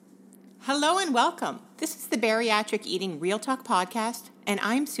Hello and welcome. This is the Bariatric Eating Real Talk podcast, and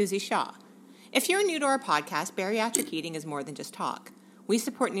I'm Susie Shaw. If you're new to our podcast, Bariatric Eating is more than just talk. We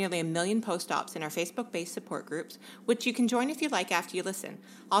support nearly 1 million post-ops in our Facebook-based support groups, which you can join if you like after you listen.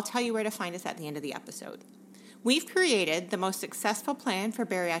 I'll tell you where to find us at the end of the episode. We've created the most successful plan for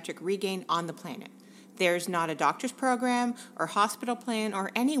bariatric regain on the planet. There's not a doctor's program or hospital plan or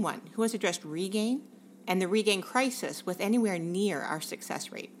anyone who has addressed regain and the regain crisis with anywhere near our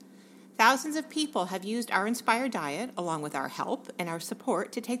success rate. Thousands of people have used our Inspire diet, along with our help and our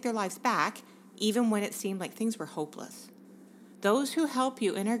support, to take their lives back, even when it seemed like things were hopeless. Those who help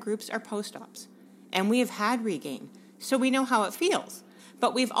you in our groups are post-ops, and we have had regain, so we know how it feels.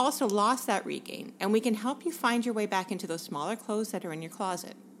 But we've also lost that regain, and we can help you find your way back into those smaller clothes that are in your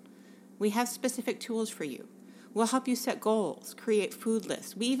closet. We have specific tools for you. We'll help you set goals, create food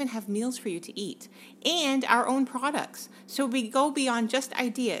lists. We even have meals for you to eat and our own products. So we go beyond just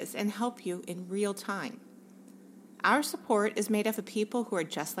ideas and help you in real time. Our support is made up of people who are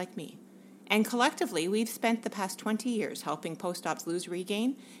just like me. And collectively, we've spent the past 20 years helping post-ops lose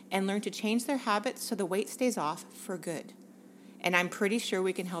regain and learn to change their habits so the weight stays off for good. And I'm pretty sure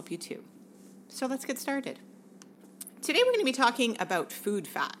we can help you too. So let's get started. Today we're going to be talking about food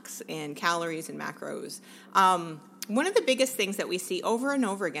facts and calories and macros. One of the biggest things that we see over and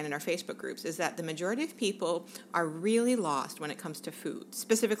over again in our Facebook groups is that the majority of people are really lost when it comes to food,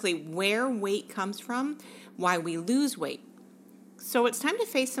 specifically where weight comes from, why we lose weight. So it's time to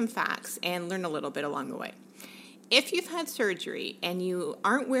face some facts and learn a little bit along the way. If you've had surgery and you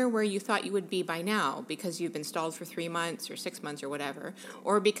aren't where you thought you would be by now because you've been stalled for 3 months or 6 months or whatever,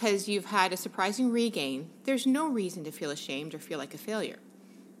 or because you've had a surprising regain, there's no reason to feel ashamed or feel like a failure.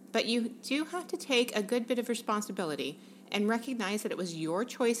 But you do have to take a good bit of responsibility and recognize that it was your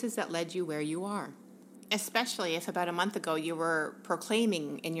choices that led you where you are. Especially if about a month ago you were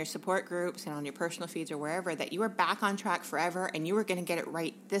proclaiming in your support groups and on your personal feeds or wherever that you were back on track forever and you were going to get it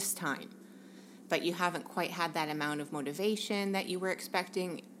right this time. But you haven't quite had that amount of motivation that you were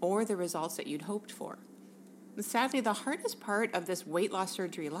expecting or the results that you'd hoped for. Sadly, the hardest part of this weight loss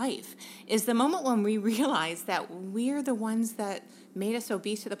surgery life is the moment when we realize that we're the ones that made us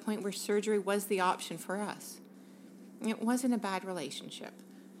obese to the point where surgery was the option for us. It wasn't a bad relationship.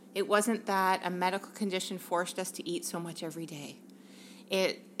 It wasn't that a medical condition forced us to eat so much every day.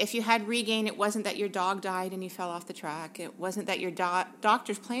 If you had regain, it wasn't that your dog died and you fell off the track. It wasn't that your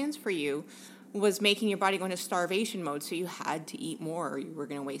doctor's plans for you was making your body go into starvation mode, so you had to eat more or you were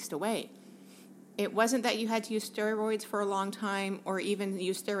going to waste away. It wasn't that you had to use steroids for a long time or even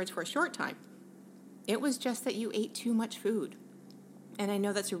use steroids for a short time. It was just that you ate too much food. And I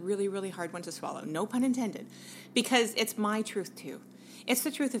know that's a really, really hard one to swallow, no pun intended, because it's my truth too. It's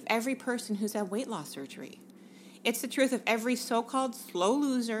the truth of every person who's had weight loss surgery. It's the truth of every so-called slow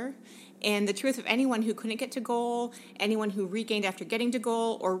loser and the truth of anyone who couldn't get to goal, anyone who regained after getting to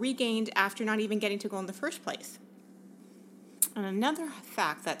goal, or regained after not even getting to goal in the first place. And another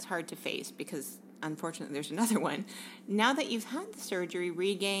fact that's hard to face, because unfortunately there's another one, now that you've had the surgery,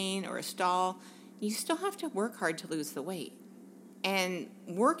 regain, or a stall, you still have to work hard to lose the weight. And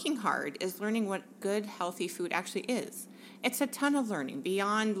working hard is learning what good, healthy food actually is. It's a ton of learning,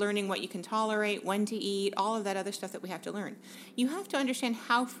 beyond learning what you can tolerate, when to eat, all of that other stuff that we have to learn. You have to understand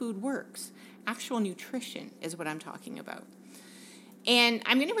how food works. Actual nutrition is what I'm talking about. And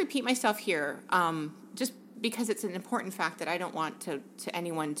I'm going to repeat myself here, just because it's an important fact that I don't want to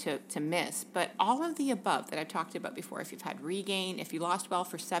anyone to miss. But all of the above that I've talked about before, if you've had regain, if you lost well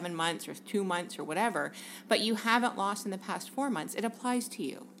for 7 months or 2 months or whatever, but you haven't lost in the past 4 months, it applies to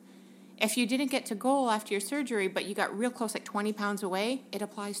you. If you didn't get to goal after your surgery, but you got real close, like 20 pounds away, it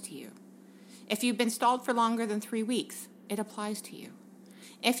applies to you. If you've been stalled for longer than 3 weeks, it applies to you.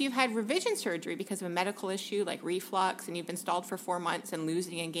 If you've had revision surgery because of a medical issue like reflux and you've been stalled for 4 months and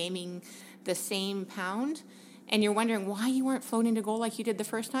losing and gaining the same pound, and you're wondering why you weren't floating to goal like you did the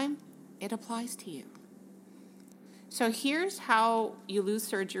first time, it applies to you. So here's how you lose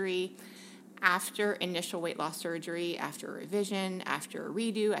surgery after initial weight loss surgery, after a revision, after a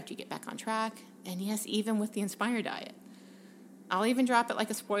redo, after you get back on track, and yes, even with the Inspire diet. I'll even drop it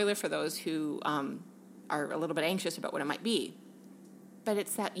like a spoiler for those who are a little bit anxious about what it might be. But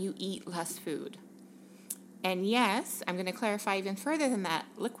it's that you eat less food. And yes, I'm going to clarify even further than that,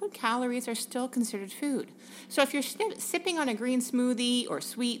 liquid calories are still considered food. So if you're sipping on a green smoothie or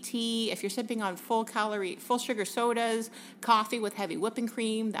sweet tea, if you're sipping on full sugar sodas, coffee with heavy whipping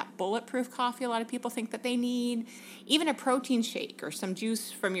cream, that bulletproof coffee a lot of people think that they need, even a protein shake or some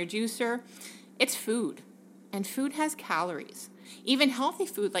juice from your juicer, it's food. And food has calories. Even healthy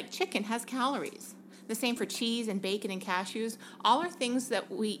food like chicken has calories. The same for cheese and bacon and cashews. All are things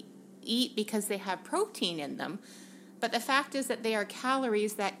that we eat because they have protein in them, but the fact is that they are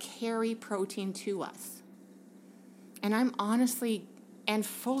calories that carry protein to us. And I'm honestly and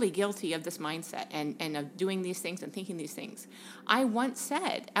fully guilty of this mindset and of doing these things and thinking these things. I once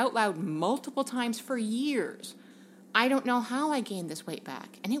said out loud multiple times for years, I don't know how I gained this weight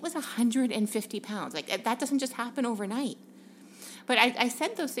back. And it was 150 pounds. Like, that doesn't just happen overnight. But I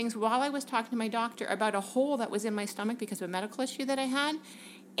said those things while I was talking to my doctor about a hole that was in my stomach because of a medical issue that I had.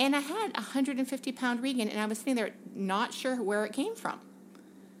 And I had a 150-pound regain, and I was sitting there not sure where it came from.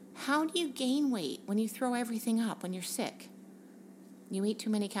 How do you gain weight when you throw everything up when you're sick? You eat too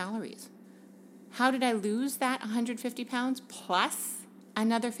many calories. How did I lose that 150 pounds plus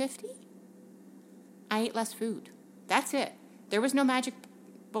another 50? I ate less food. That's it. There was no magic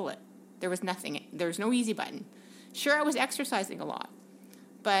bullet. There was nothing. There was no easy button. Sure, I was exercising a lot.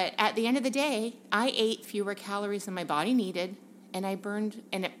 But at the end of the day, I ate fewer calories than my body needed,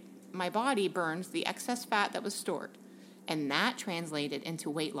 and my body burns the excess fat that was stored. And that translated into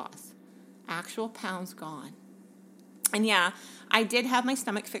weight loss. Actual pounds gone. And yeah, I did have my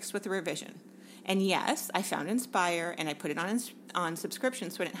stomach fixed with a revision. And yes, I found Inspire and I put it on subscription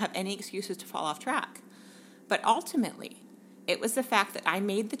so I didn't have any excuses to fall off track. But ultimately, it was the fact that I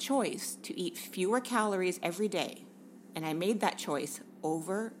made the choice to eat fewer calories every day. And I made that choice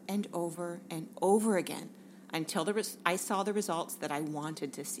over and over and over again until I saw the results that I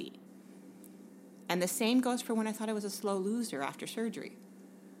wanted to see. And the same goes for when I thought I was a slow loser after surgery.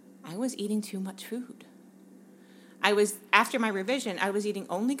 I was eating too much food. After my revision, I was eating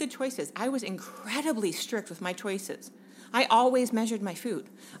only good choices. I was incredibly strict with my choices. I always measured my food.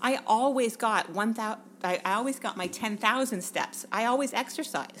 I always got my 10,000 steps. I always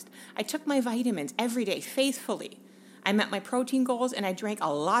exercised. I took my vitamins every day faithfully. I met my protein goals, and I drank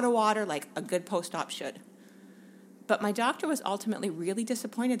a lot of water like a good post-op should. But my doctor was ultimately really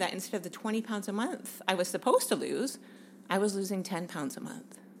disappointed that instead of the 20 pounds a month I was supposed to lose, I was losing 10 pounds a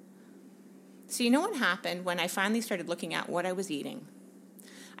month. So you know what happened when I finally started looking at what I was eating?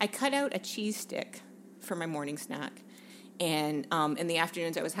 I cut out a cheese stick for my morning snack. And in the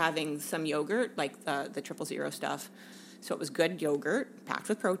afternoons, I was having some yogurt, like the 000 stuff. So it was good yogurt, packed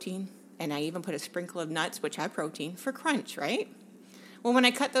with protein. And I even put a sprinkle of nuts, which have protein, for crunch, right? Well, when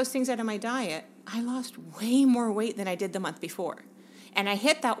I cut those things out of my diet, I lost way more weight than I did the month before. And I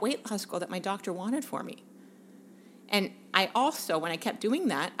hit that weight loss goal that my doctor wanted for me. And I also, when I kept doing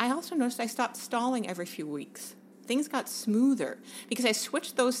that, I also noticed I stopped stalling every few weeks. Things got smoother because I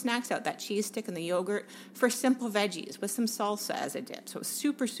switched those snacks out, that cheese stick and the yogurt, for simple veggies with some salsa as a dip. So it was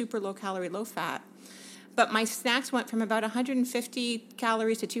super, super low calorie, low fat. But my snacks went from about 150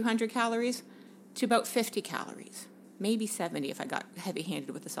 calories to 200 calories to about 50 calories. Maybe 70 if I got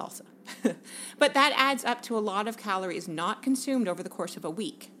heavy-handed with the salsa. But that adds up to a lot of calories not consumed over the course of a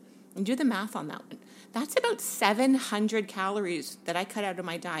week. And do the math on that one. That's about 700 calories that I cut out of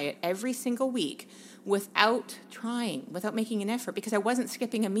my diet every single week without trying, without making an effort, because I wasn't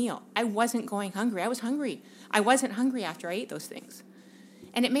skipping a meal. I wasn't going hungry. I was hungry. I wasn't hungry after I ate those things.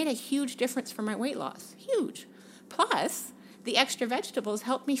 And it made a huge difference for my weight loss. Huge. Plus, the extra vegetables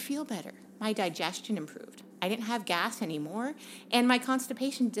helped me feel better. My digestion improved. I didn't have gas anymore, and my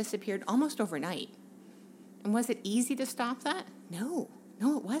constipation disappeared almost overnight. And was it easy to stop that? No,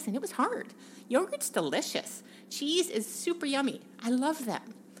 it wasn't. It was hard. Yogurt's delicious. Cheese is super yummy. I love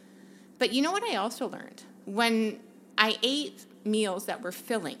them. But you know what I also learned? When I ate meals that were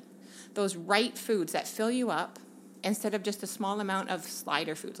filling, those right foods that fill you up, instead of just a small amount of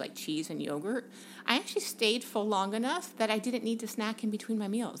slider foods like cheese and yogurt, I actually stayed full long enough that I didn't need to snack in between my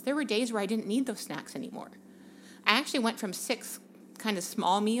meals. There were days where I didn't need those snacks anymore. I actually went from 6 kind of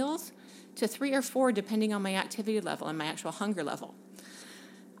small meals to 3 or 4 depending on my activity level and my actual hunger level.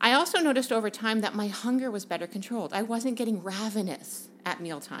 I also noticed over time that my hunger was better controlled. I wasn't getting ravenous at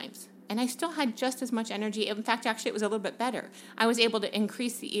meal times. And I still had just as much energy. In fact, actually, it was a little bit better. I was able to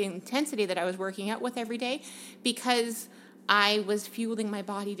increase the intensity that I was working out with every day because I was fueling my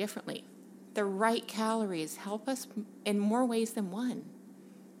body differently. The right calories help us in more ways than one.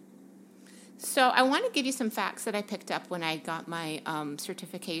 So I want to give you some facts that I picked up when I got my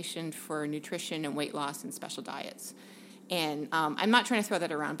certification for nutrition and weight loss and special diets. And I'm not trying to throw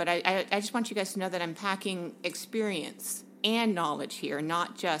that around, but I just want you guys to know that I'm packing experience and knowledge here,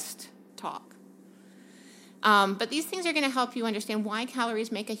 not just talk. But these things are going to help you understand why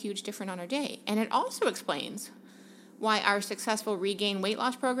calories make a huge difference on our day. And it also explains why our successful regain weight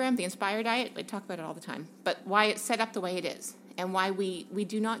loss program, the Inspire diet, I talk about it all the time, but why it's set up the way it is and why we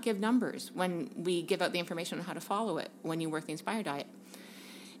do not give numbers when we give out the information on how to follow it when you work the Inspire diet.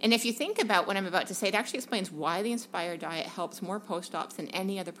 And if you think about what I'm about to say, it actually explains why the Inspire diet helps more post-ops than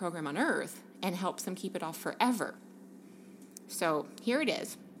any other program on earth and helps them keep it off forever. So here it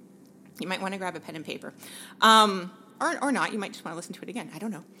is. You might want to grab a pen and paper. Or not. You might just want to listen to it again. I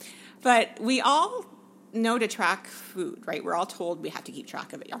don't know. But we all know to track food, right? We're all told we have to keep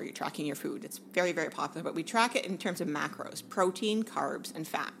track of it. Are you tracking your food? It's very, very popular. But we track it in terms of macros, protein, carbs, and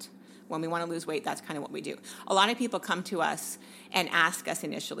fat. When we want to lose weight, that's kind of what we do. A lot of people come to us and ask us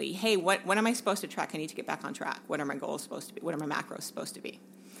initially, hey, what am I supposed to track? I need to get back on track. What are my goals supposed to be? What are my macros supposed to be?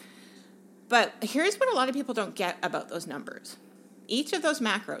 But here's what a lot of people don't get about those numbers. Each of those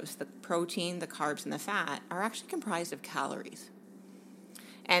macros, the protein, the carbs, and the fat, are actually comprised of calories.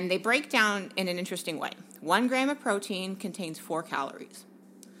 And they break down in an interesting way. 1 gram of protein contains 4 calories.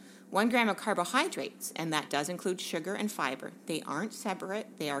 1 gram of carbohydrates, and that does include sugar and fiber. They aren't separate.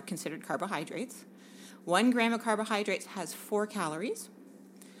 They are considered carbohydrates. 1 gram of carbohydrates has 4 calories.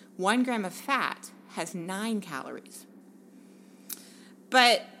 1 gram of fat has 9 calories.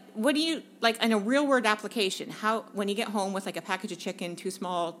 But what do you, like in a real world application, when you get home with like a package of chicken, 2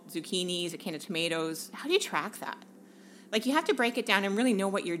 small zucchinis, a can of tomatoes, how do you track that? Like you have to break it down and really know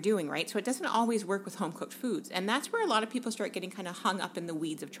what you're doing, right? So it doesn't always work with home-cooked foods. And that's where a lot of people start getting kind of hung up in the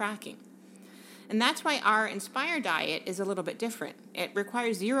weeds of tracking. And that's why our Inspire diet is a little bit different. It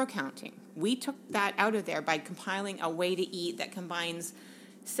requires 0 counting. We took that out of there by compiling a way to eat that combines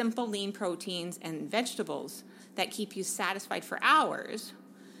simple lean proteins and vegetables that keep you satisfied for hours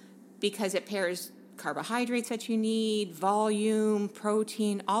because it pairs carbohydrates that you need, volume,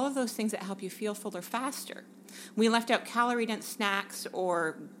 protein, all of those things that help you feel fuller faster. We left out calorie-dense snacks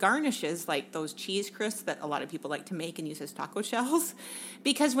or garnishes like those cheese crisps that a lot of people like to make and use as taco shells.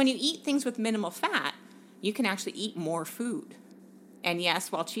 Because when you eat things with minimal fat, you can actually eat more food. And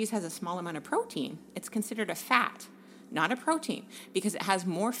yes, while cheese has a small amount of protein, it's considered a fat, not a protein, because it has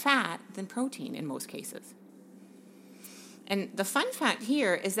more fat than protein in most cases. And the fun fact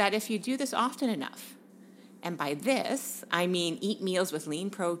here is that if you do this often enough, and by this, I mean eat meals with lean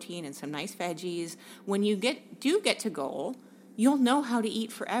protein and some nice veggies. When you do get to goal, you'll know how to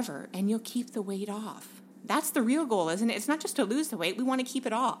eat forever, and you'll keep the weight off. That's the real goal, isn't it? It's not just to lose the weight. We want to keep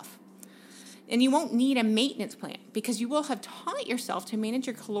it off. And you won't need a maintenance plan because you will have taught yourself to manage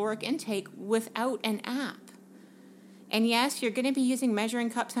your caloric intake without an app. And yes, you're going to be using measuring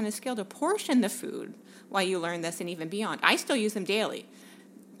cups on a scale to portion the food while you learn this and even beyond. I still use them daily.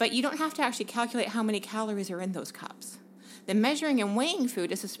 But you don't have to actually calculate how many calories are in those cups. The measuring and weighing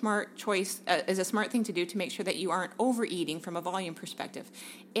food is a smart choice, is a smart thing to do to make sure that you aren't overeating from a volume perspective.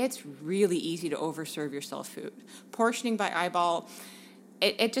 It's really easy to overserve yourself food. Portioning by eyeball,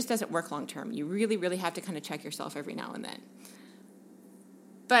 it just doesn't work long term. You really, really have to kind of check yourself every now and then.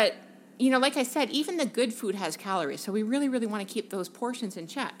 But, like I said, even the good food has calories, so we really, really want to keep those portions in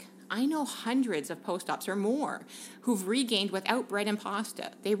check. I know hundreds of post-ops or more who've regained without bread and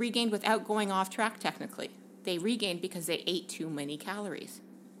pasta. They regained without going off track technically. They regained because they ate too many calories.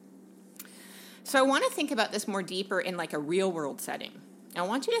 So I want to think about this more deeper in like a real world setting. I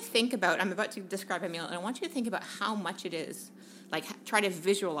want you to think about, I'm about to describe a meal, and I want you to think about how much it is. Like try to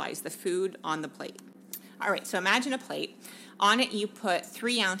visualize the food on the plate. All right, so imagine a plate. On it you put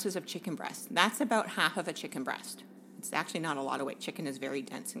 3 ounces of chicken breast. That's about half of a chicken breast. It's actually not a lot of weight. Chicken is very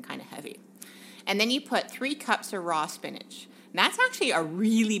dense and kind of heavy. And then you put 3 cups of raw spinach. And that's actually a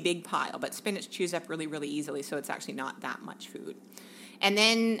really big pile, but spinach chews up really, really easily, so it's actually not that much food. And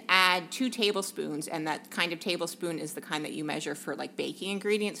then add 2 tablespoons, and that kind of tablespoon is the kind that you measure for like baking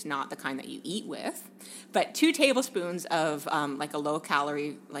ingredients, not the kind that you eat with. But 2 tablespoons of like a low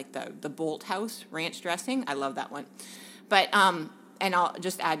calorie, like the Bolt House ranch dressing. I love that one. But, and I'll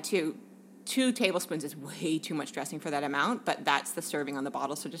just add 2 tablespoons is way too much dressing for that amount, but that's the serving on the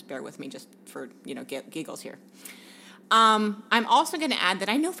bottle, so just bear with me just for, giggles here. I'm also going to add that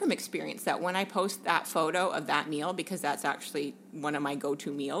I know from experience that when I post that photo of that meal, because that's actually one of my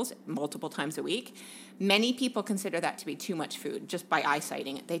go-to meals multiple times a week, many people consider that to be too much food just by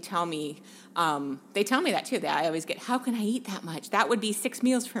eyesighting it. They tell me that too. That I always get, how can I eat that much? That would be 6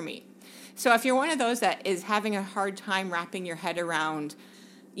 meals for me. So if you're one of those that is having a hard time wrapping your head around,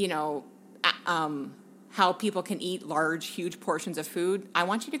 how people can eat large, huge portions of food, I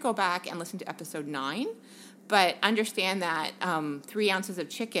want you to go back and listen to episode 9. But understand that 3 ounces of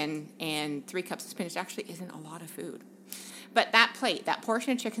chicken and 3 cups of spinach actually isn't a lot of food. But that plate, that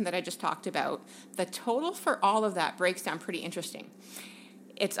portion of chicken that I just talked about, the total for all of that breaks down pretty interesting.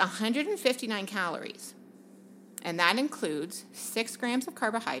 It's 159 calories, and that includes 6 grams of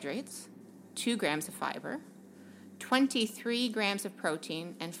carbohydrates, 2 grams of fiber, 23 grams of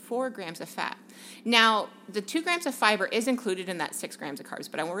protein, and 4 grams of fat. Now, the 2 grams of fiber is included in that 6 grams of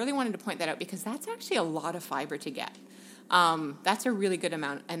carbs, but I really wanted to point that out because that's actually a lot of fiber to get. That's a really good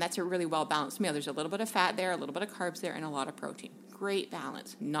amount, and that's a really well-balanced meal. There's a little bit of fat there, a little bit of carbs there, and a lot of protein. Great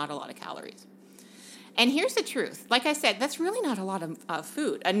balance, not a lot of calories. And here's the truth. Like I said, that's really not a lot of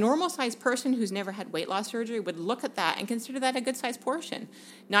food. A normal-sized person who's never had weight loss surgery would look at that and consider that a good-sized portion.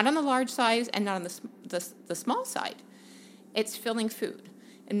 Not on the large size and not on the small side. It's filling food.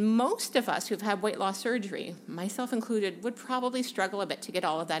 And most of us who've had weight loss surgery, myself included, would probably struggle a bit to get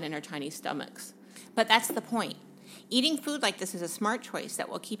all of that in our tiny stomachs. But that's the point. Eating food like this is a smart choice that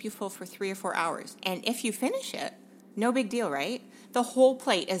will keep you full for 3 or 4 hours. And if you finish it, no big deal, right? The whole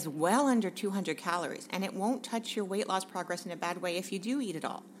plate is well under 200 calories, and it won't touch your weight loss progress in a bad way if you do eat it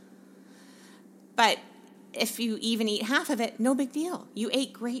all. But if you even eat half of it, no big deal. You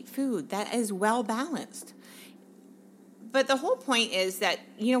ate great food that is well balanced. But the whole point is that,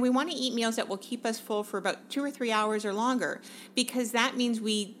 we want to eat meals that will keep us full for about 2 or 3 hours or longer, because that means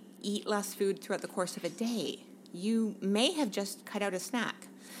we eat less food throughout the course of a day. You may have just cut out a snack.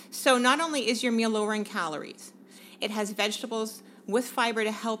 So not only is your meal lower in calories, it has vegetables with fiber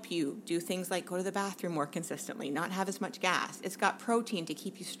to help you do things like go to the bathroom more consistently, not have as much gas. It's got protein to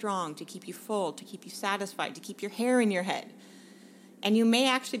keep you strong, to keep you full, to keep you satisfied, to keep your hair in your head. And you may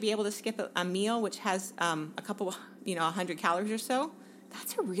actually be able to skip a meal which has a couple, 100 calories or so.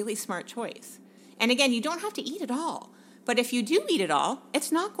 That's a really smart choice. And again, you don't have to eat it all. But if you do eat it all,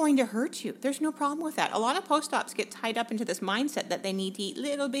 it's not going to hurt you. There's no problem with that. A lot of post-ops get tied up into this mindset that they need to eat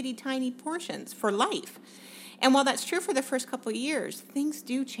little bitty tiny portions for life. And while that's true for the first couple of years, things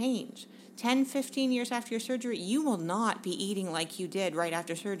do change. 10, 15 years after your surgery, you will not be eating like you did right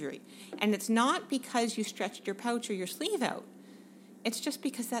after surgery. And it's not because you stretched your pouch or your sleeve out. It's just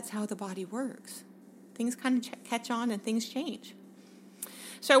because that's how the body works. Things kind of catch on and things change.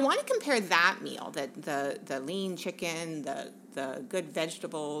 So I want to compare that meal, the lean chicken, the good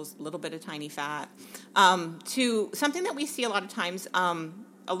vegetables, a little bit of tiny fat, to something that we see a lot of times.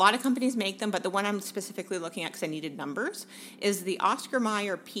 A lot of companies make them, but the one I'm specifically looking at because I needed numbers is the Oscar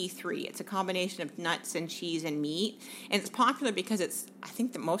Mayer P3. It's a combination of nuts and cheese and meat, and it's popular because I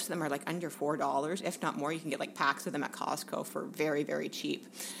think that most of them are like under $4, if not more. You can get like packs of them at Costco for very, very cheap.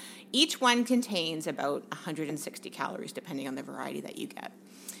 Each one contains about 160 calories, depending on the variety that you get.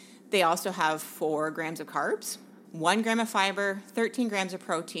 They also have 4 grams of carbs, 1 gram of fiber, 13 grams of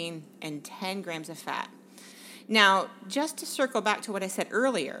protein, and 10 grams of fat. Now, just to circle back to what I said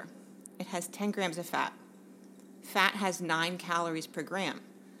earlier, it has 10 grams of fat. Fat has 9 calories per gram.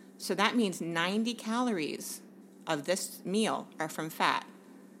 So that means 90 calories of this meal are from fat.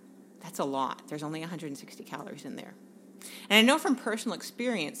 That's a lot. There's only 160 calories in there. And I know from personal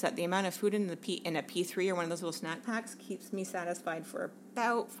experience that the amount of food in a P3 or one of those little snack packs keeps me satisfied for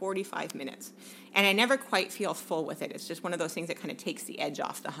about 45 minutes. And I never quite feel full with it. It's just one of those things that kind of takes the edge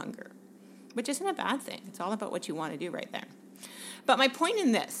off the hunger, which isn't a bad thing. It's all about what you want to do right there. But my point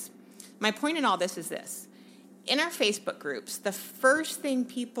in all this is this. In our Facebook groups, the first thing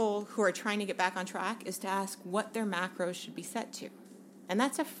people who are trying to get back on track is to ask what their macros should be set to. And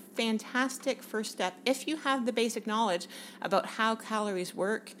that's a fantastic first step if you have the basic knowledge about how calories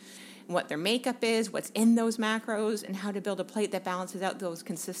work, what their makeup is, what's in those macros, and how to build a plate that balances out those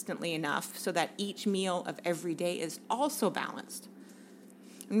consistently enough so that each meal of every day is also balanced.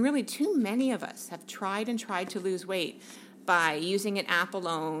 And really, too many of us have tried to lose weight by using an app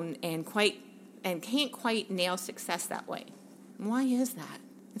alone and can't quite nail success that way. Why is that?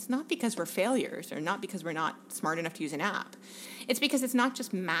 It's not because we're failures or not because we're not smart enough to use an app. It's because it's not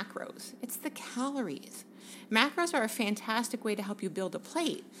just macros. It's the calories. Macros are a fantastic way to help you build a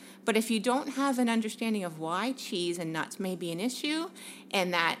plate. But if you don't have an understanding of why cheese and nuts may be an issue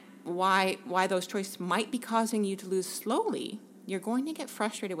and that why those choices might be causing you to lose slowly, you're going to get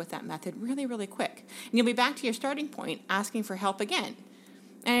frustrated with that method really, really quick. And you'll be back to your starting point asking for help again.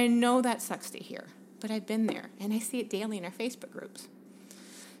 And I know that sucks to hear, but I've been there, and I see it daily in our Facebook groups.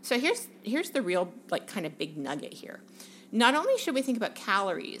 So here's the real kind of big nugget here. Not only should we think about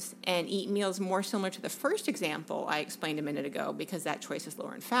calories and eat meals more similar to the first example I explained a minute ago, because that choice is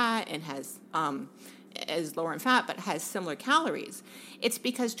lower in fat and is lower in fat but has similar calories. It's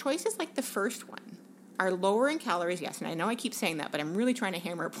because choices like the first one are lower in calories, yes, and I know I keep saying that, but I'm really trying to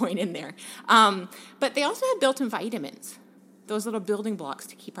hammer a point in there. But they also have built-in vitamins, those little building blocks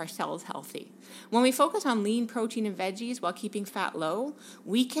to keep our cells healthy. When we focus on lean protein and veggies while keeping fat low,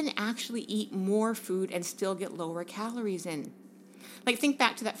 we can actually eat more food and still get lower calories in. Think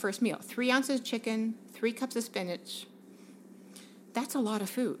back to that first meal. 3 ounces of chicken, 3 cups of spinach. That's a lot of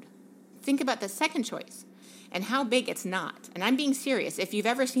food. Think about the second choice. And how big, it's not. And I'm being serious. If you've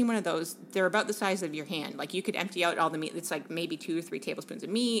ever seen one of those, they're about the size of your hand. Like you could empty out all the meat. It's like maybe 2 or 3 tablespoons of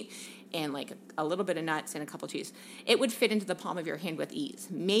meat and like a little bit of nuts and a couple of cheese. It would fit into the palm of your hand with ease.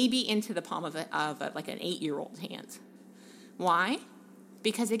 Maybe into the palm of like an 8-year-old's hands. Why?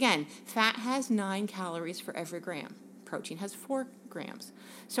 Because again, fat has 9 calories for every gram. Protein has 4 grams.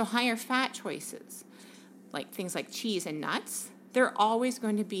 So higher fat choices, like things like cheese and nuts, they're always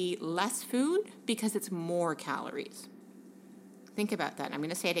going to be less food because it's more calories. Think about that. I'm going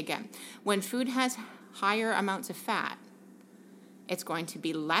to say it again. When food has higher amounts of fat, it's going to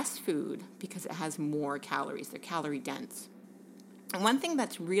be less food because it has more calories. They're calorie dense. And one thing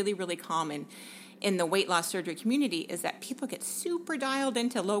that's really, really common in the weight loss surgery community is that people get super dialed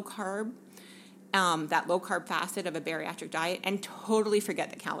into low carb, that low carb facet of a bariatric diet, and totally forget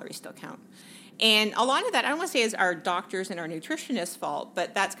that calories still count. And a lot of that, I don't want to say is our doctors and our nutritionists' fault,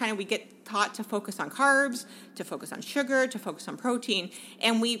 but that's kind of, we get taught to focus on carbs, to focus on sugar, to focus on protein,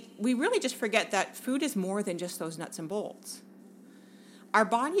 and we really just forget that food is more than just those nuts and bolts. Our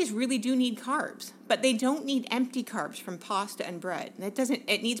bodies really do need carbs, but they don't need empty carbs from pasta and bread.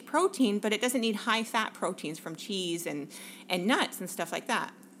 It needs protein, but it doesn't need high-fat proteins from cheese and nuts and stuff like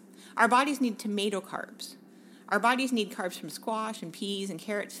that. Our bodies need tomato carbs. Our bodies need carbs from squash and peas and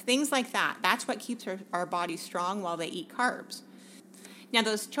carrots, things like that. That's what keeps our bodies strong while they eat carbs. Now,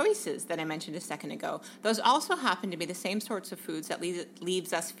 those choices that I mentioned a second ago, those also happen to be the same sorts of foods that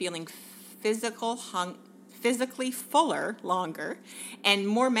leaves us feeling physically fuller longer and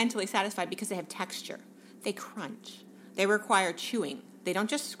more mentally satisfied because they have texture. They crunch. They require chewing. They don't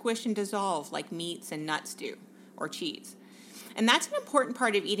just squish and dissolve like meats and nuts do, or cheese. And that's an important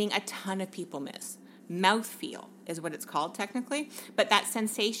part of eating a ton of people miss. Mouthfeel is what it's called technically, but that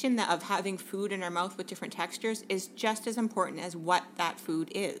sensation of having food in our mouth with different textures is just as important as what that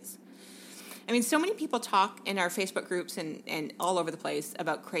food is. I mean, so many people talk in our Facebook groups and all over the place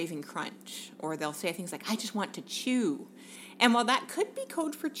about craving crunch, or they'll say things like, I just want to chew. And while that could be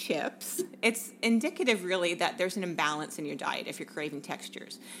code for chips, it's indicative really that there's an imbalance in your diet if you're craving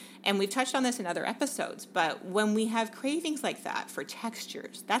textures. And we've touched on this in other episodes, but when we have cravings like that for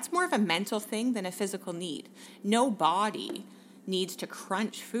textures, that's more of a mental thing than a physical need. No body needs to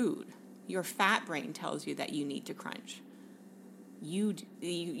crunch food. Your fat brain tells you that you need to crunch. You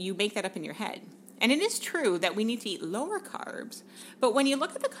make that up in your head. And it is true that we need to eat lower carbs, but when you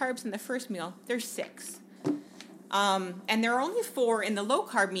look at the carbs in the first meal, there's 6. And there are only 4 in the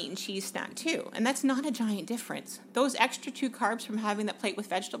low-carb meat and cheese snack, too. And that's not a giant difference. Those extra 2 carbs from having that plate with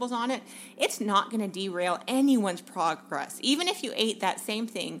vegetables on it, it's not going to derail anyone's progress, even if you ate that same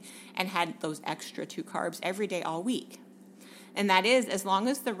thing and had those extra 2 carbs every day all week. And that is as long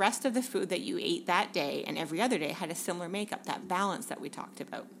as the rest of the food that you ate that day and every other day had a similar makeup, that balance that we talked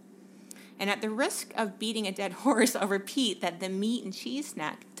about. And at the risk of beating a dead horse, I'll repeat that the meat and cheese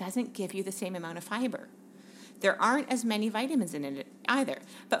snack doesn't give you the same amount of fiber. There aren't as many vitamins in it either.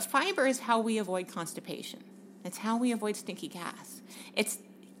 But fiber is how we avoid constipation. It's how we avoid stinky gas. It's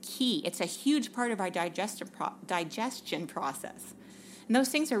key. It's a huge part of our digestion process. And those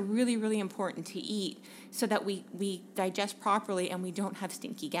things are really, really important to eat so that we digest properly and we don't have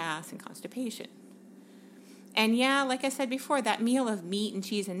stinky gas and constipation. And yeah, like I said before, that meal of meat and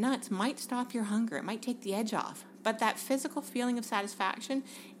cheese and nuts might stop your hunger. It might take the edge off. But that physical feeling of satisfaction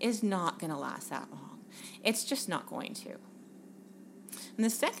is not going to last that long. It's just not going to. And the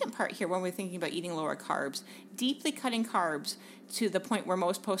second part here, when we're thinking about eating lower carbs, deeply cutting carbs to the point where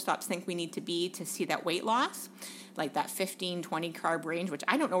most post-ops think we need to be to see that weight loss, like that 15, 20 carb range, which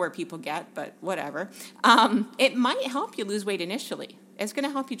I don't know where people get, but whatever. It might help you lose weight initially. It's going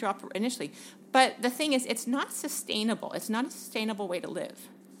to help you drop initially. But the thing is, it's not sustainable. It's not a sustainable way to live.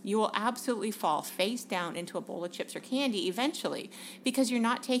 You will absolutely fall face down into a bowl of chips or candy eventually because you're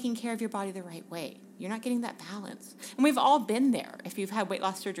not taking care of your body the right way. You're not getting that balance. And we've all been there, if you've had weight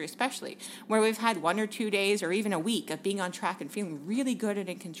loss surgery especially, where we've had 1 or 2 days or even a week of being on track and feeling really good and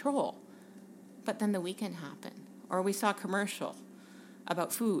in control. But then the weekend happened, or we saw a commercial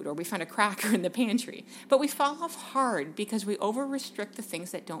about food, or we found a cracker in the pantry. But we fall off hard because we over-restrict the things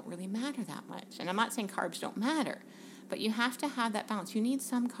that don't really matter that much. And I'm not saying carbs don't matter, but you have to have that balance. You need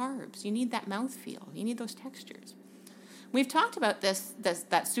some carbs. You need that mouthfeel. You need those textures. We've talked about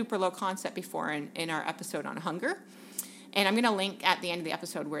that super low concept before in our episode on hunger. And I'm going to link at the end of the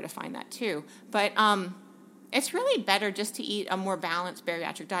episode where to find that too. But it's really better just to eat a more balanced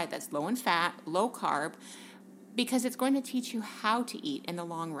bariatric diet that's low in fat, low carb, because it's going to teach you how to eat in the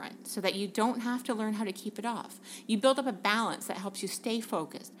long run so that you don't have to learn how to keep it off. You build up a balance that helps you stay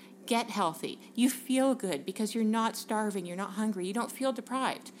focused, get healthy. You feel good because you're not starving, you're not hungry, you don't feel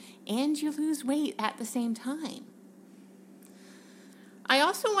deprived, and you lose weight at the same time. I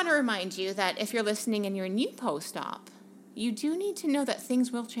also want to remind you that if you're listening and you're a new post-op, you do need to know that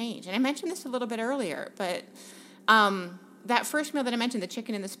things will change. And I mentioned this a little bit earlier, but that first meal that I mentioned, the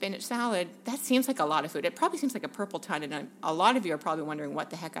chicken and the spinach salad, that seems like a lot of food. It probably seems like a purple ton, and a lot of you are probably wondering what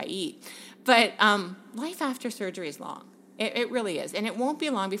the heck I eat. But life after surgery is long. It really is. And it won't be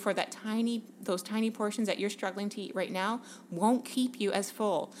long before those tiny portions that you're struggling to eat right now won't keep you as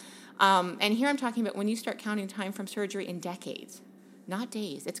full. And here I'm talking about when you start counting time from surgery in decades, not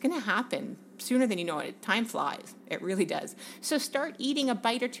days. It's going to happen sooner than you know it. Time flies. It really does. So start eating a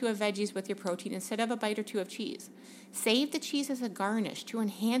bite or two of veggies with your protein instead of a bite or two of cheese. Save the cheese as a garnish to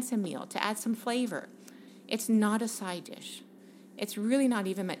enhance a meal, to add some flavor. It's not a side dish. It's really not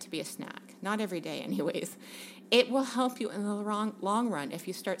even meant to be a snack. Not every day anyways. It will help you in the long run if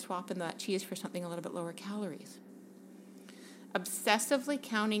you start swapping that cheese for something a little bit lower calories. Obsessively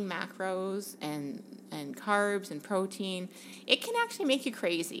counting macros and carbs and protein, it can actually make you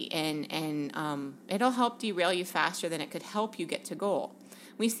crazy, and it'll help derail you faster than it could help you get to goal.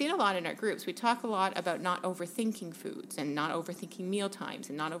 We see it a lot in our groups. We talk a lot about not overthinking foods and not overthinking meal times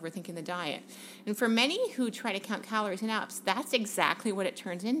and not overthinking the diet. And for many who try to count calories in apps, that's exactly what it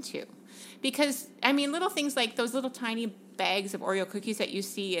turns into. Because, I mean, little things like those little tiny bags of Oreo cookies that you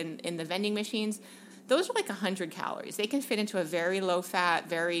see in the vending machines, those are like 100 calories. They can fit into a very low-fat,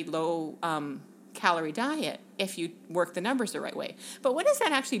 very low calorie diet if you work the numbers the right way. But what does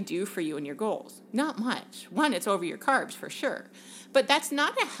that actually do for you and your goals? Not much. One, it's over your carbs for sure. But that's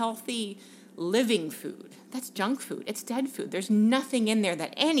not a healthy living food. That's junk food. It's dead food. There's nothing in there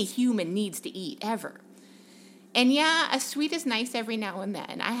that any human needs to eat ever. And yeah, a sweet is nice every now and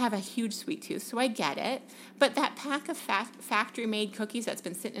then. I have a huge sweet tooth, so I get it. But that pack of factory-made cookies that's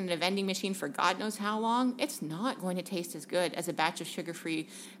been sitting in a vending machine for God knows how long, it's not going to taste as good as a batch of sugar-free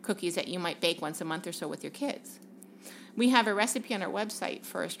cookies that you might bake once a month or so with your kids. We have a recipe on our website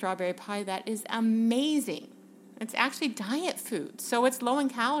for a strawberry pie that is amazing. It's actually diet food, so it's low in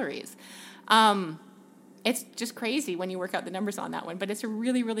calories. It's just crazy when you work out the numbers on that one, but it's a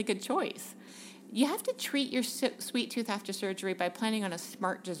really, really good choice. You have to treat your sweet tooth after surgery by planning on a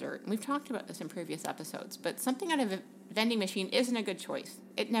smart dessert. And we've talked about this in previous episodes, but something out of a vending machine isn't a good choice.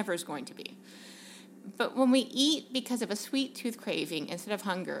 It never is going to be. But when we eat because of a sweet tooth craving instead of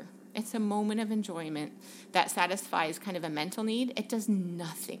hunger, it's a moment of enjoyment that satisfies kind of a mental need. It does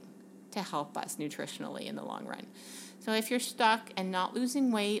nothing to help us nutritionally in the long run. So if you're stuck and not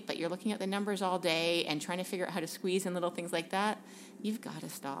losing weight, but you're looking at the numbers all day and trying to figure out how to squeeze in little things like that, you've got to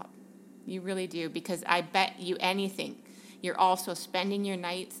stop. You really do, because I bet you anything, you're also spending your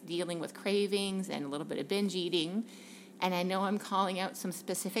nights dealing with cravings and a little bit of binge eating. And I know I'm calling out some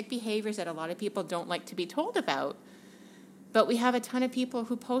specific behaviors that a lot of people don't like to be told about, but we have a ton of people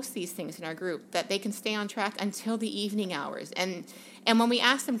who post these things in our group that they can stay on track until the evening hours. And when we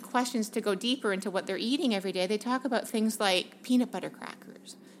ask them questions to go deeper into what they're eating every day, they talk about things like peanut butter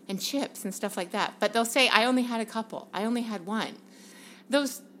crackers and chips and stuff like that. But they'll say, I only had a couple. I only had one.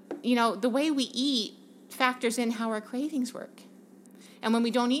 Those, the way we eat factors in how our cravings work. And when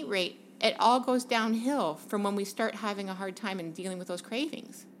we don't eat right, it all goes downhill from when we start having a hard time in dealing with those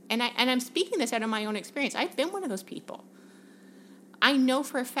cravings. And I'm speaking this out of my own experience. I've been one of those people. I know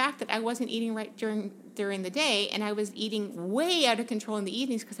for a fact that I wasn't eating right during the day, and I was eating way out of control in the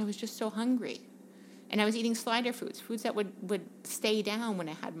evenings because I was just so hungry. And I was eating slider foods that would stay down when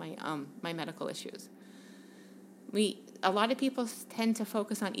I had my medical issues. A lot of people tend to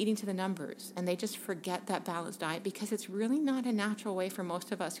focus on eating to the numbers, and they just forget that balanced diet because it's really not a natural way for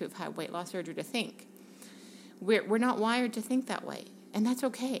most of us who have had weight loss surgery to think. We're not wired to think that way, and that's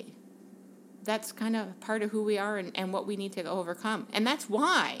okay. That's kind of part of who we are and what we need to overcome. And that's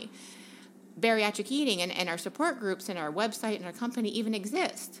why bariatric eating and our support groups and our website and our company even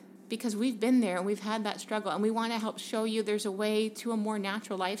exist, because we've been there and we've had that struggle, and we want to help show you there's a way to a more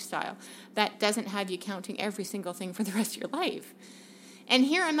natural lifestyle that doesn't have you counting every single thing for the rest of your life. And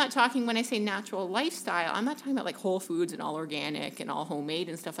here I'm not talking, when I say natural lifestyle, I'm not talking about like whole foods and all organic and all homemade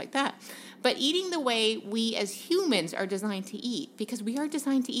and stuff like that, but eating the way we as humans are designed to eat, because we are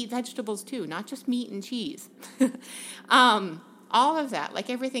designed to eat vegetables too, not just meat and cheese. All of that, like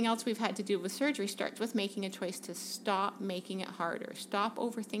everything else we've had to do with surgery, starts with making a choice to stop making it harder. Stop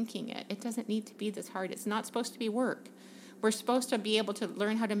overthinking it. It doesn't need to be this hard. It's not supposed to be work. We're supposed to be able to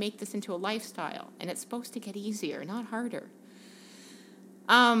learn how to make this into a lifestyle, and it's supposed to get easier, not harder.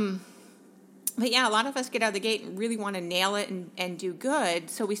 But yeah, a lot of us get out of the gate and really want to nail it and do good.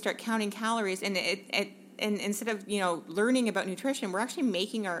 So we start counting calories, and and instead of, learning about nutrition, we're actually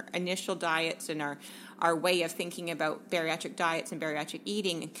making our initial diets and our way of thinking about bariatric diets and bariatric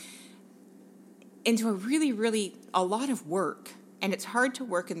eating into a lot of work. And it's hard to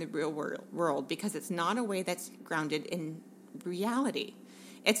work in the real world because it's not a way that's grounded in reality.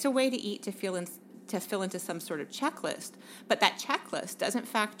 It's a way to eat to fill into some sort of checklist, but that checklist doesn't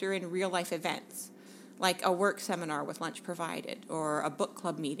factor in real life events like a work seminar with lunch provided, or a book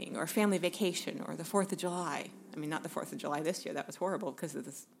club meeting, or family vacation, or the 4th of July. I mean, not the 4th of July this year. That was horrible because of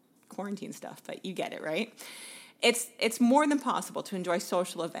this quarantine stuff, but you get it, right? It's more than possible to enjoy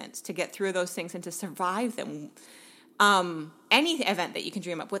social events, to get through those things and to survive them. Any event that you can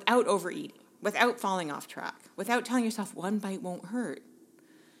dream up without overeating, without falling off track, without telling yourself one bite won't hurt.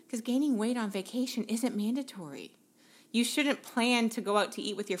 Because gaining weight on vacation isn't mandatory. You shouldn't plan to go out to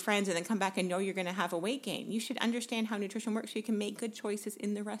eat with your friends and then come back and know you're going to have a weight gain. You should understand how nutrition works so you can make good choices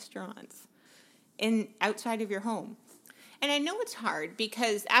in the restaurants and outside of your home. And I know it's hard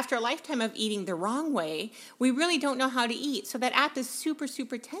because after a lifetime of eating the wrong way, we really don't know how to eat. So that app is super,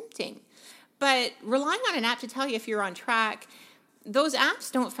 super tempting. But relying on an app to tell you if you're on track, those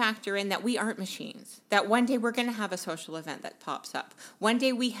apps don't factor in that we aren't machines, that one day we're going to have a social event that pops up. One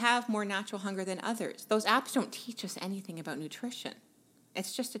day we have more natural hunger than others. Those apps don't teach us anything about nutrition.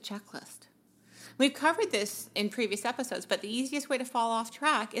 It's just a checklist. We've covered this in previous episodes, but the easiest way to fall off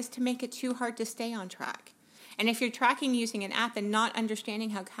track is to make it too hard to stay on track. And if you're tracking using an app and not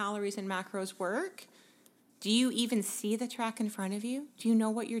understanding how calories and macros work, do you even see the track in front of you? Do you know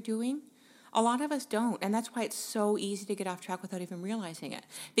what you're doing? A lot of us don't, and that's why it's so easy to get off track without even realizing it.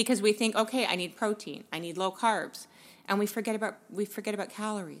 Because we think, okay, I need protein, I need low carbs, and we forget about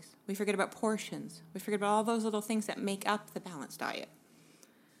calories, we forget about portions, we forget about all those little things that make up the balanced diet.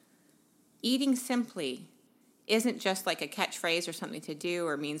 Eating simply isn't just like a catchphrase or something to do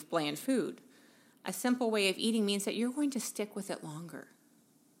or means bland food. A simple way of eating means that you're going to stick with it longer.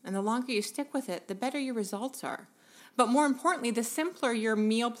 And the longer you stick with it, the better your results are. But more importantly, the simpler your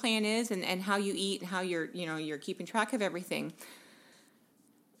meal plan is and how you eat and how you're keeping track of everything,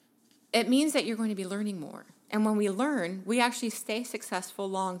 it means that you're going to be learning more. And when we learn, we actually stay successful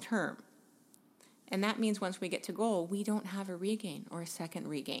long term. And that means once we get to goal, we don't have a regain or a second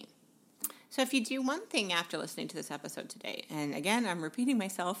regain. So if you do one thing after listening to this episode today, and again, I'm repeating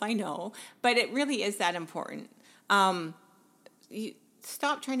myself, I know, but it really is that important. You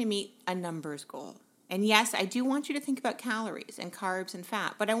stop trying to meet a numbers goal. And yes, I do want you to think about calories and carbs and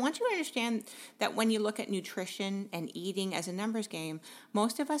fat, but I want you to understand that when you look at nutrition and eating as a numbers game,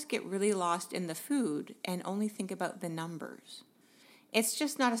 most of us get really lost in the food and only think about the numbers. It's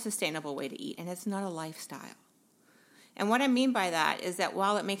just not a sustainable way to eat, and it's not a lifestyle. And what I mean by that is that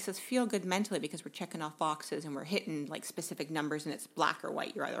while it makes us feel good mentally because we're checking off boxes and we're hitting like specific numbers and it's black or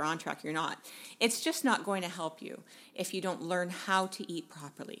white, you're either on track or you're not, it's just not going to help you if you don't learn how to eat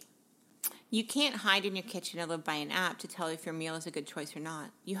properly. You can't hide in your kitchen and live by an app to tell you if your meal is a good choice or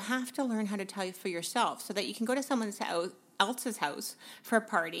not. You have to learn how to tell you for yourself so that you can go to someone else's house for a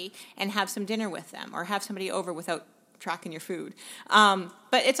party and have some dinner with them or have somebody over without tracking your food.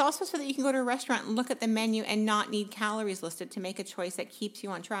 But it's also so that you can go to a restaurant and look at the menu and not need calories listed to make a choice that keeps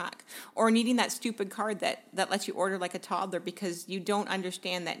you on track, or needing that stupid card that lets you order like a toddler because you don't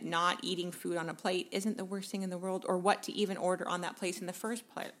understand that not eating food on a plate isn't the worst thing in the world, or what to even order on that place in the first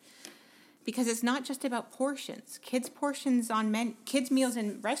place. Because it's not just about portions. Kids' meals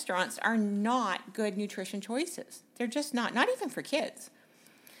in restaurants are not good nutrition choices. They're just not even for kids.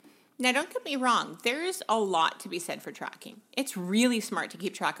 Now, don't get me wrong. There's a lot to be said for tracking. It's really smart to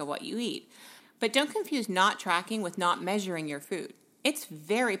keep track of what you eat. But don't confuse not tracking with not measuring your food. It's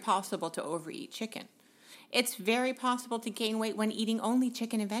very possible to overeat chicken. It's very possible to gain weight when eating only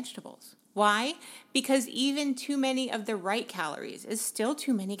chicken and vegetables. Why? Because even too many of the right calories is still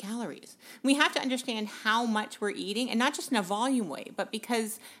too many calories. We have to understand how much we're eating, and not just in a volume way, but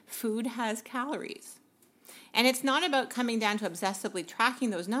because food has calories. And it's not about coming down to obsessively tracking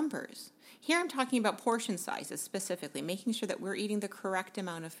those numbers. Here I'm talking about portion sizes specifically, making sure that we're eating the correct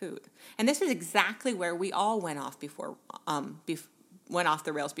amount of food. And this is exactly where we all went off the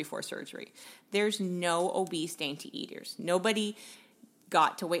rails before surgery. There's no obese dainty eaters. Nobody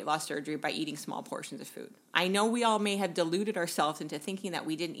got to weight loss surgery by eating small portions of food. I know we all may have deluded ourselves into thinking that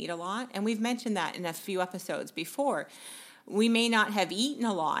we didn't eat a lot, and we've mentioned that in a few episodes before. We may not have eaten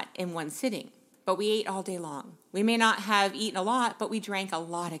a lot in one sitting, but we ate all day long. We may not have eaten a lot, but we drank a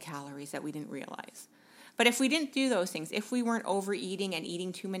lot of calories that we didn't realize. But if we didn't do those things, if we weren't overeating and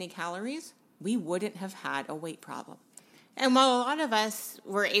eating too many calories, we wouldn't have had a weight problem. And while a lot of us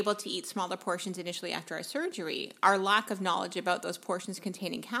were able to eat smaller portions initially after our surgery, our lack of knowledge about those portions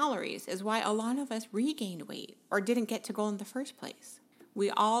containing calories is why a lot of us regained weight or didn't get to goal in the first place. We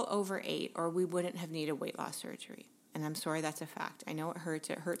all overate, or we wouldn't have needed weight loss surgery. And I'm sorry, that's a fact. I know it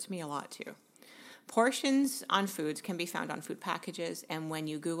hurts. It hurts me a lot too. Portions on foods can be found on food packages and when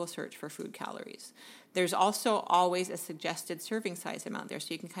you Google search for food calories. There's also always a suggested serving size amount there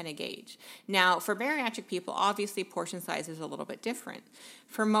so you can kind of gauge. Now, for bariatric people, obviously portion size is a little bit different.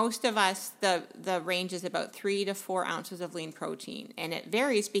 For most of us, the range is about 3 to 4 ounces of lean protein, and it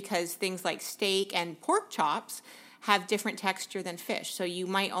varies because things like steak and pork chops have different texture than fish. So you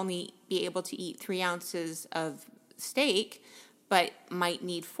might only be able to eat 3 ounces of steak, but might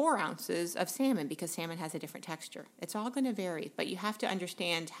need 4 ounces of salmon because salmon has a different texture. It's all going to vary, but you have to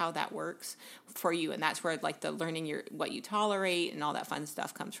understand how that works for you, and that's where like the learning what you tolerate and all that fun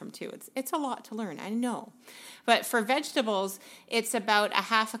stuff comes from too. It's a lot to learn, I know. But for vegetables, it's about a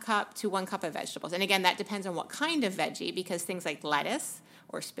half a cup to 1 cup of vegetables. And again, that depends on what kind of veggie, because things like lettuce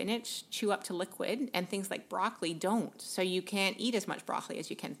or spinach chew up to liquid, and things like broccoli don't. So you can't eat as much broccoli as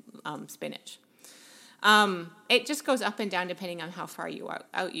you can spinach. It just goes up and down depending on how far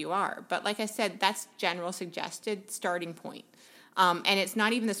out you are. But like I said, that's general suggested starting point. And it's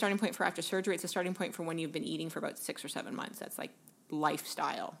not even the starting point for after surgery. It's the starting point for when you've been eating for about 6 or 7 months. That's like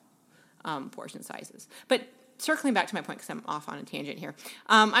lifestyle portion sizes. But circling back to my point, because I'm off on a tangent here,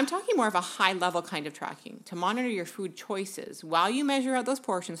 I'm talking more of a high-level kind of tracking to monitor your food choices while you measure out those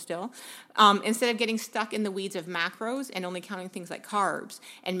portions still, instead of getting stuck in the weeds of macros and only counting things like carbs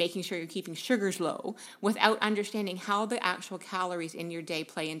and making sure you're keeping sugars low without understanding how the actual calories in your day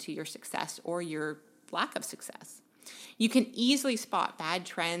play into your success or your lack of success. You can easily spot bad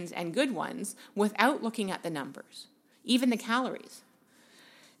trends and good ones without looking at the numbers, even the calories.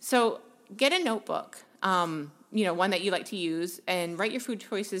 So get a notebook, one that you like to use, and write your food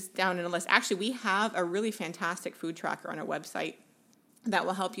choices down in a list. Actually, we have a really fantastic food tracker on our website that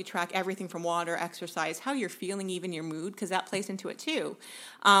will help you track everything from water, exercise, how you're feeling, even your mood, because that plays into it too.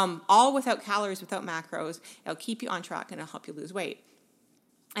 All without calories, without macros. It'll keep you on track and it'll help you lose weight.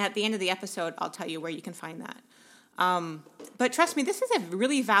 At the end of the episode, I'll tell you where you can find that. But trust me, this is a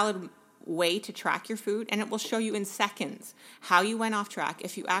really valid way to track your food, and it will show you in seconds how you went off track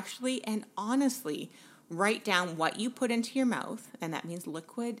if you actually and honestly write down what you put into your mouth, and that means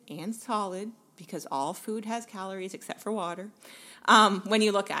liquid and solid, because all food has calories except for water, when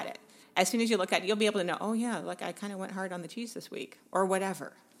you look at it. As soon as you look at it, you'll be able to know, oh yeah, look, I kind of went hard on the cheese this week, or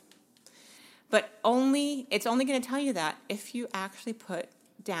whatever. But it's only going to tell you that if you actually put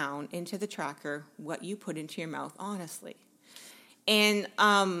down into the tracker what you put into your mouth honestly. And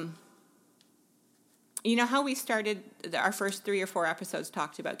you know how we started, our first 3 or 4 episodes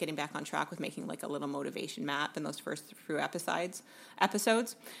talked about getting back on track with making like a little motivation map in those first few episodes?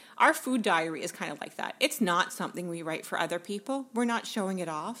 Our food diary is kind of like that. It's not something we write for other people. We're not showing it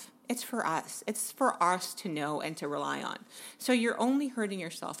off. It's for us. It's for us to know and to rely on. So you're only hurting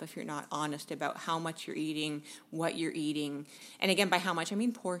yourself if you're not honest about how much you're eating, what you're eating. And again, by how much, I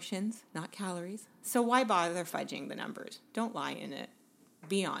mean portions, not calories. So why bother fudging the numbers? Don't lie in it.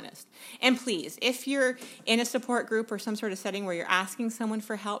 Be honest. And please, if you're in a support group or some sort of setting where you're asking someone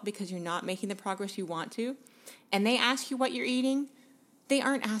for help because you're not making the progress you want to, and they ask you what you're eating, they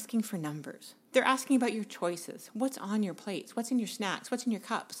aren't asking for numbers. They're asking about your choices. What's on your plates? What's in your snacks? What's in your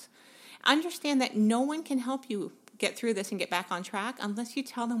cups? Understand that no one can help you get through this and get back on track unless you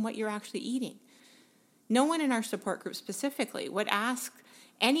tell them what you're actually eating. No one in our support group specifically would ask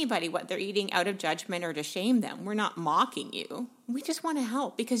anybody what they're eating out of judgment or to shame them. We're not mocking you. We just want to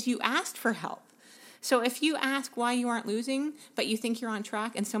help because you asked for help. So if you ask why you aren't losing, but you think you're on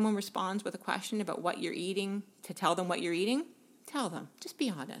track, and someone responds with a question about what you're eating to tell them what you're eating, tell them. Just be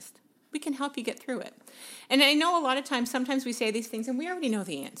honest. We can help you get through it. And I know a lot of times, sometimes we say these things and we already know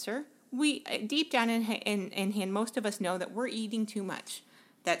the answer. We, deep down in hand, most of us know that we're eating too much,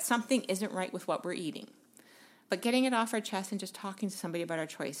 that something isn't right with what we're eating. But getting it off our chest and just talking to somebody about our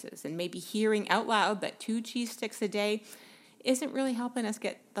choices and maybe hearing out loud that 2 cheese sticks a day isn't really helping us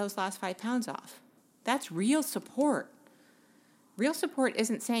get those last 5 pounds off. That's real support. Real support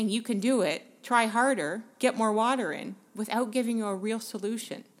isn't saying you can do it, try harder, get more water in, without giving you a real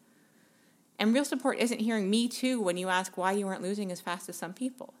solution. And real support isn't hearing me too when you ask why you aren't losing as fast as some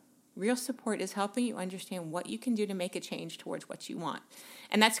people. Real support is helping you understand what you can do to make a change towards what you want.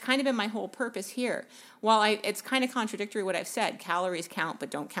 And that's kind of been my whole purpose here. While it's kind of contradictory what I've said, calories count but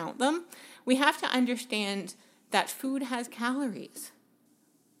don't count them, we have to understand that food has calories.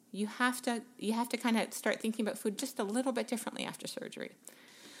 You have to kind of start thinking about food just a little bit differently after surgery.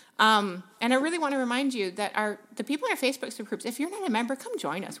 And I really want to remind you that the people in our Facebook groups, if you're not a member, come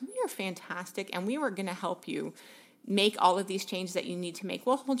join us. We are fantastic, and we are going to help you make all of these changes that you need to make.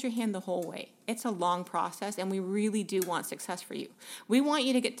 We'll hold your hand the whole way. It's a long process, and we really do want success for you. We want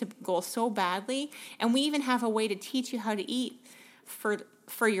you to get to goals so badly, and we even have a way to teach you how to eat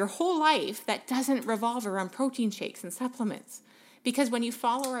for your whole life that doesn't revolve around protein shakes and supplements. Because when you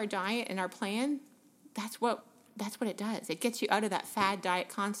follow our diet and our plan, that's what it does. It gets you out of that fad diet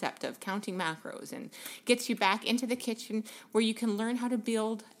concept of counting macros and gets you back into the kitchen where you can learn how to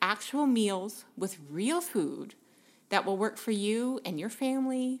build actual meals with real food that will work for you and your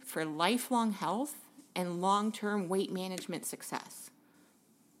family for lifelong health and long-term weight management success.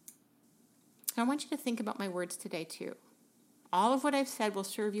 I want you to think about my words today too. All of what I've said will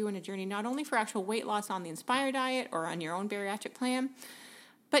serve you in a journey not only for actual weight loss on the Inspire diet or on your own bariatric plan,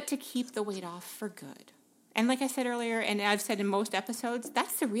 but to keep the weight off for good. And like I said earlier, and I've said in most episodes,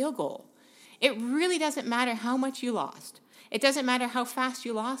 that's the real goal. It really doesn't matter how much you lost. It doesn't matter how fast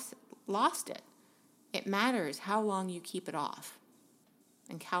you lost it. It matters how long you keep it off.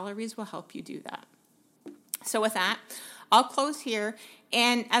 And calories will help you do that. So with that, I'll close here.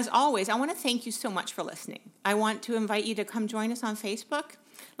 And as always, I want to thank you so much for listening. I want to invite you to come join us on Facebook.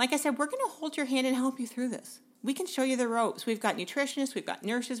 Like I said, we're going to hold your hand and help you through this. We can show you the ropes. We've got nutritionists, we've got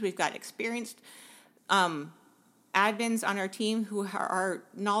nurses, we've got experienced admins on our team who are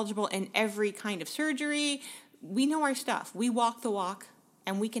knowledgeable in every kind of surgery. We know our stuff. We walk the walk,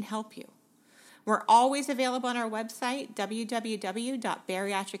 and we can help you. We're always available on our website,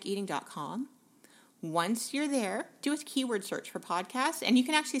 www.bariatriceating.com. Once you're there, do a keyword search for podcasts, and you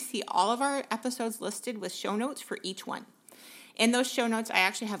can actually see all of our episodes listed with show notes for each one. In those show notes, I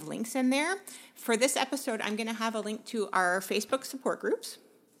actually have links in there. For this episode, I'm going to have a link to our Facebook support groups,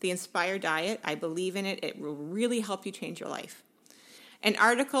 the Inspire Diet. I believe in it. It will really help you change your life. An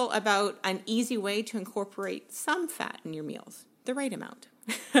article about an easy way to incorporate some fat in your meals, the right amount.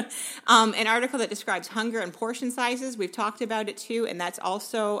 An article that describes hunger and portion sizes. We've talked about it too, and that's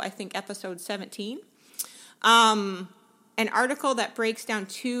also, I think, episode 17. An article that breaks down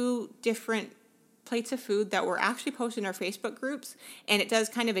 2 different plates of food that were actually posted in our Facebook groups, and it does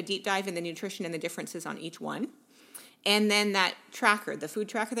kind of a deep dive in the nutrition and the differences on each one. And then that tracker, the food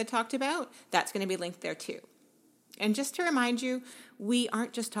tracker that I talked about, that's going to be linked there too. And just to remind you, we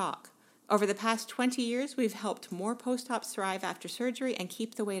aren't just talk. Over the past 20 years, we've helped more post-ops thrive after surgery and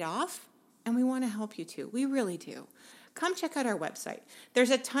keep the weight off, and we want to help you too. We really do. Come check out our website. There's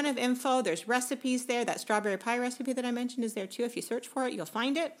a ton of info. There's recipes there. That strawberry pie recipe that I mentioned is there too. If you search for it, you'll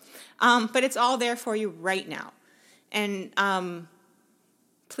find it. But it's all there for you right now. And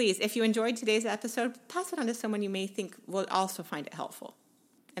please, if you enjoyed today's episode, pass it on to someone you may think will also find it helpful.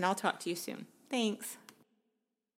 And I'll talk to you soon. Thanks.